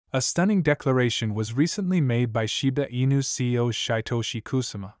A stunning declaration was recently made by Shiba Inu's CEO Satoshi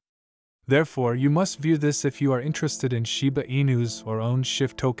Kusama. Therefore, you must view this if you are interested in Shiba Inu's or own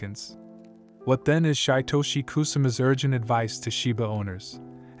Shib tokens. What then is Satoshi Kusama's urgent advice to Shiba owners,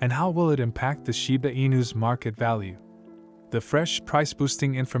 and how will it impact the Shiba Inu's market value? The fresh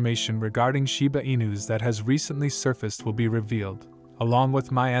price-boosting information regarding Shiba Inus that has recently surfaced will be revealed, along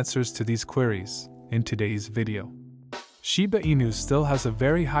with my answers to these queries, in today's video. Shiba Inu still has a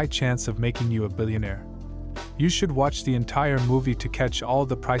very high chance of making you a billionaire. You should watch the entire movie to catch all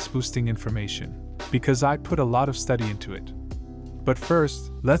the price-boosting information, because I put a lot of study into it. But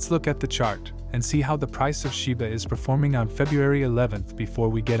first, let's look at the chart and see how the price of Shiba is performing on February 11th before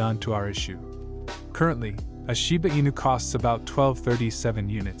we get on to our issue. Currently, a Shiba Inu costs about 1237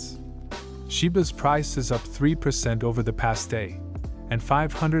 units. Shiba's price is up 3% over the past day, and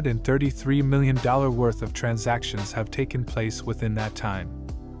 $533 million worth of transactions have taken place within that time.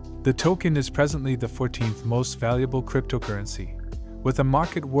 The token is presently the 14th most valuable cryptocurrency, with a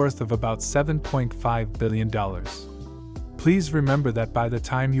market worth of about $7.5 billion. Please remember that by the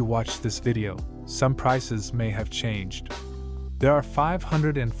time you watch this video, some prices may have changed. There are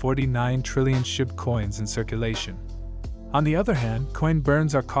 549 trillion Shib coins in circulation. On the other hand, coin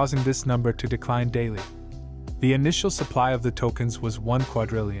burns are causing this number to decline daily. The initial supply of the tokens was 1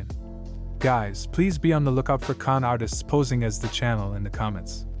 quadrillion. Guys, please be on the lookout for con artists posing as the channel in the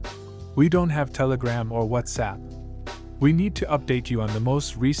comments. We don't have Telegram or WhatsApp. We need to update you on the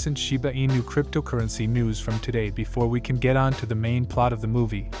most recent Shiba Inu cryptocurrency news from today before we can get on to the main plot of the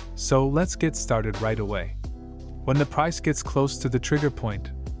movie, so let's get started right away. When the price gets close to the trigger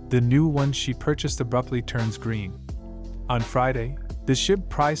point, the new one she purchased abruptly turns green. On Friday, the Shib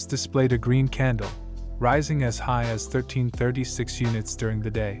price displayed a green candle, rising as high as 1336 units during the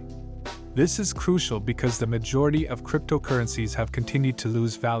day. This is crucial because the majority of cryptocurrencies have continued to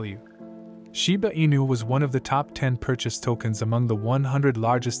lose value. Shiba Inu was one of the top 10 purchased tokens among the 100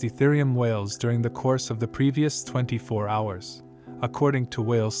 largest Ethereum whales during the course of the previous 24 hours, according to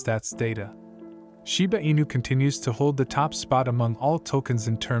Whale Stats data. Shiba Inu continues to hold the top spot among all tokens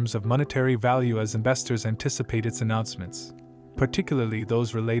in terms of monetary value as investors anticipate its announcements, particularly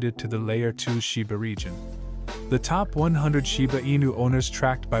those related to the Layer 2 Shiba region. The top 100 Shiba Inu owners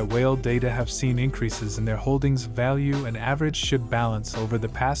tracked by Whale data have seen increases in their holdings value and average Shib balance over the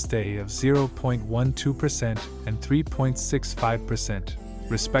past day of 0.12% and 3.65%,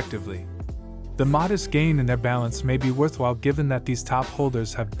 respectively. The modest gain in their balance may be worthwhile given that these top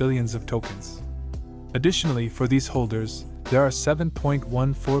holders have billions of tokens. Additionally, for these holders, there are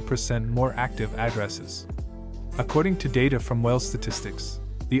 7.14% more active addresses. According to data from Whale Statistics,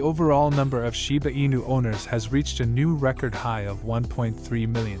 the overall number of Shiba Inu owners has reached a new record high of 1.3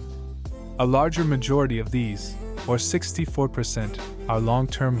 million. A larger majority of these, or 64%, are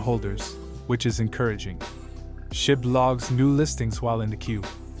long-term holders, which is encouraging. Shib logs new listings while in the queue.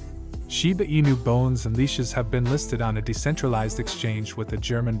 Shiba Inu bones and leashes have been listed on a decentralized exchange with a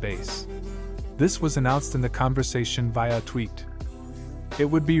German base. This was announced in the conversation via tweet. It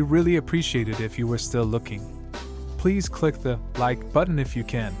would be really appreciated if you were still looking. Please click the like button if you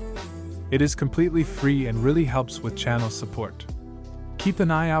can. It is completely free and really helps with channel support. Keep an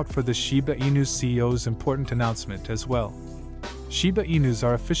eye out for the Shiba Inu CEO's important announcement as well. Shiba Inus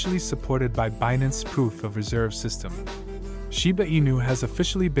are officially supported by Binance Proof of Reserve system. Shiba Inu has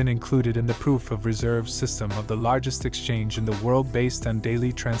officially been included in the Proof of Reserve system of the largest exchange in the world based on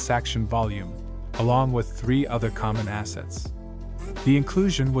daily transaction volume, along with 3 other common assets. The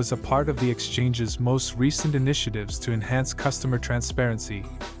inclusion was a part of the exchange's most recent initiatives to enhance customer transparency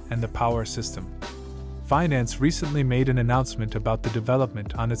and the power system. Binance recently made an announcement about the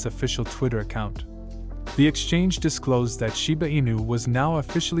development on its official Twitter account. The exchange disclosed that Shiba Inu was now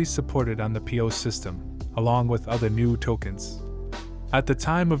officially supported on the PO system, along with other new tokens. At the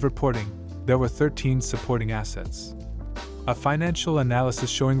time of reporting, there were 13 supporting assets. A financial analysis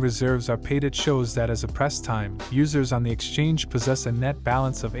showing reserves are paid. It shows that as of press time, users on the exchange possess a net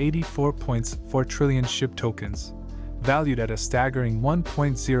balance of 84.4 trillion Shib tokens, valued at a staggering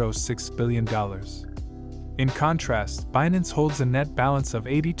 $1.06 billion. In contrast, Binance holds a net balance of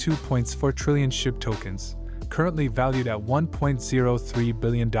 82.4 trillion Shib tokens, currently valued at $1.03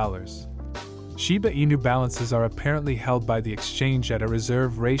 billion. Shiba Inu balances are apparently held by the exchange at a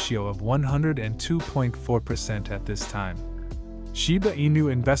reserve ratio of 102.4% at this time. Shiba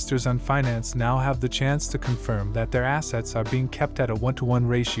Inu investors on Finance now have the chance to confirm that their assets are being kept at a 1-to-1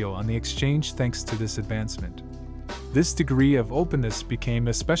 ratio on the exchange thanks to this advancement. This degree of openness became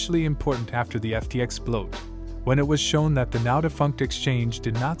especially important after the FTX bloat, when it was shown that the now-defunct exchange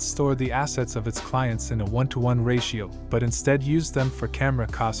did not store the assets of its clients in a 1-to-1 ratio, but instead used them for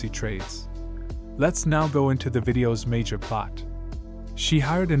camera-costly trades. Let's now go into the video's major plot. She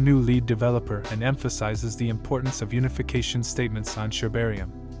hired a new lead developer and emphasizes the importance of unification statements on Shibarium.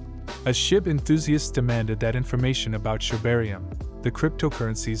 A Shib enthusiast demanded that information about Shibarium, the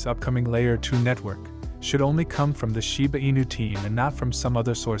cryptocurrency's upcoming Layer 2 network, should only come from the Shiba Inu team and not from some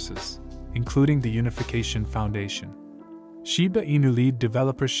other sources, including the Unification Foundation. Shiba Inu lead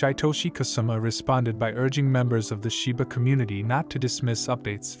developer Shitoshi Kasuma responded by urging members of the Shiba community not to dismiss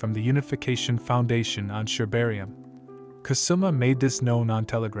updates from the Unification Foundation on Shibarium. Kasuma made this known on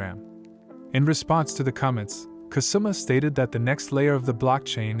Telegram. In response to the comments, Kasuma stated that the next layer of the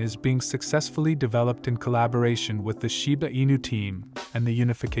blockchain is being successfully developed in collaboration with the Shiba Inu team and the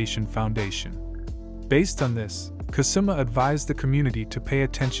Unification Foundation. Based on this, Kasuma advised the community to pay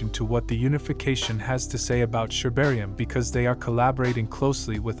attention to what the Unification has to say about Shibarium because they are collaborating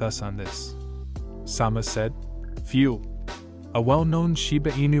closely with us on this. Sama said. Phew. A well-known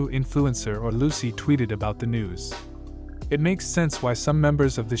Shiba Inu influencer or Lucy tweeted about the news. It makes sense why some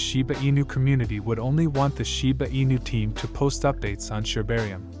members of the Shiba Inu community would only want the Shiba Inu team to post updates on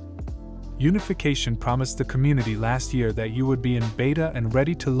Shibarium. Unification promised the community last year that you would be in beta and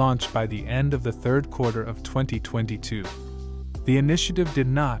ready to launch by the end of the third quarter of 2022. The initiative did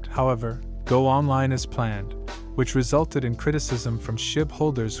not, however, go online as planned, which resulted in criticism from Shib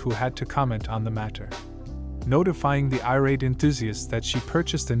holders who had to comment on the matter. Notifying the irate enthusiast that she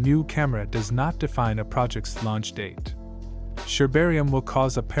purchased a new camera does not define a project's launch date. Shibarium will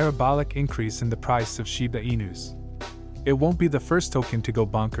cause a parabolic increase in the price of Shiba Inus. It won't be the first token to go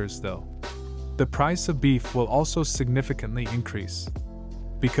bonkers though. The price of beef will also significantly increase.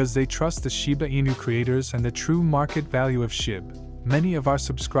 Because they trust the Shiba Inu creators and the true market value of Shib, many of our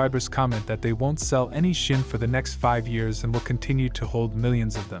subscribers comment that they won't sell any Shin for the next 5 years and will continue to hold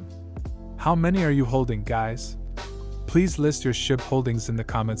millions of them. How many are you holding, guys? Please list your Shib holdings in the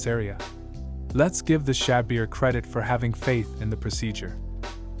comments area. Let's give the Shabir credit for having faith in the procedure.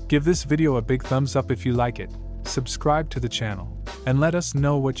 Give this video a big thumbs up if you like it, subscribe to the channel, and let us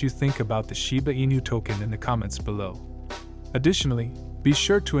know what you think about the Shiba Inu token in the comments below. Additionally, be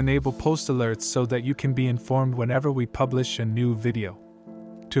sure to enable post alerts so that you can be informed whenever we publish a new video.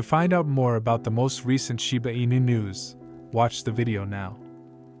 To find out more about the most recent Shiba Inu news, watch the video now.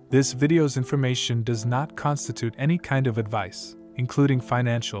 This video's information does not constitute any kind of advice, including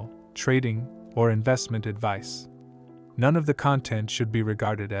financial, trading, or investment advice. None of the content should be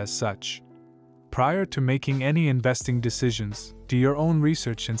regarded as such. Prior to making any investing decisions, do your own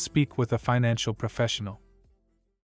research and speak with a financial professional.